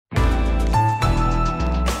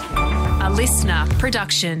listener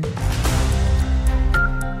production.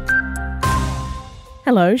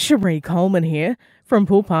 Hello, Cherie Coleman here. From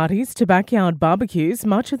pool parties to backyard barbecues,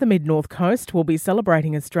 much of the Mid-North Coast will be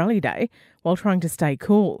celebrating Australia Day while trying to stay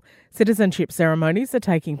cool. Citizenship ceremonies are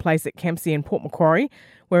taking place at Kempsey and Port Macquarie,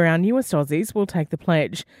 where our newest Aussies will take the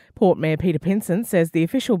pledge. Port Mayor Peter Pinson says the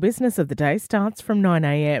official business of the day starts from 9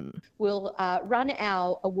 a.m. We'll run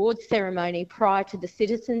our awards ceremony prior to the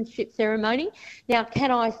citizenship ceremony. Now,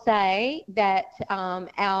 can I say that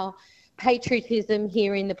our patriotism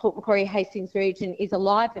here in the Port Macquarie Hastings region is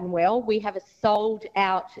alive and well. We have a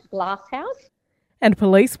sold-out glasshouse. And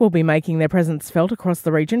police will be making their presence felt across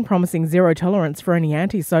the region, promising zero tolerance for any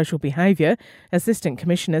antisocial behaviour. Assistant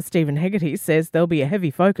Commissioner Stephen Hegarty says there'll be a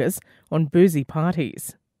heavy focus on boozy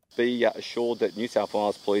parties. Be assured that New South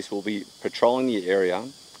Wales Police will be patrolling the area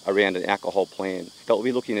around an alcohol plan. They'll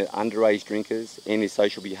be looking at underage drinkers,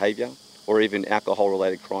 antisocial behaviour, or even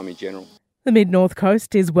alcohol-related crime in general. The Mid-North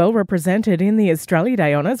Coast is well represented in the Australia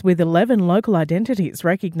Day honours, with 11 local identities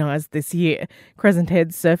recognised this year. Crescent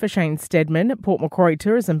Head surfer Shane Steadman, Port Macquarie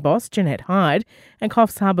tourism boss Jeanette Hyde, and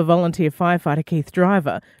Coffs Harbour volunteer firefighter Keith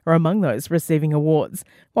Driver are among those receiving awards,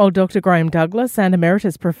 while Dr Graham Douglas and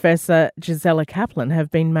Emeritus Professor Gisela Kaplan have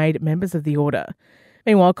been made members of the Order.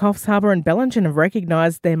 Meanwhile, Coffs Harbour and Bellingen have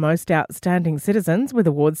recognised their most outstanding citizens with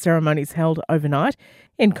awards ceremonies held overnight.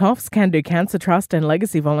 In Coffs, Can Do Cancer Trust and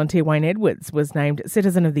legacy volunteer Wayne Edwards was named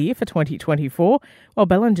Citizen of the Year for 2024, while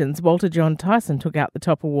Bellingen's Walter John Tyson took out the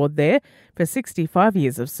top award there for 65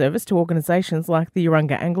 years of service to organisations like the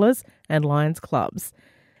Urunga Anglers and Lions Clubs.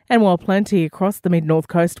 And while plenty across the Mid-North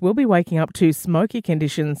Coast will be waking up to smoky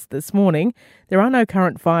conditions this morning, there are no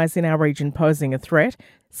current fires in our region posing a threat.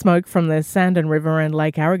 Smoke from the Sandon River and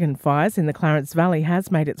Lake Aragon fires in the Clarence Valley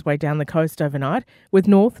has made its way down the coast overnight with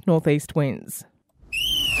north-northeast winds.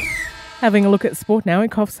 Having a look at sport now, in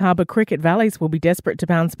Coffs Harbour, Cricket Valleys will be desperate to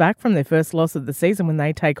bounce back from their first loss of the season when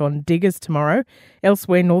they take on Diggers tomorrow.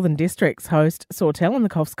 Elsewhere, Northern Districts host Sawtell and the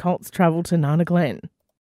Coffs Colts travel to Nana Glen.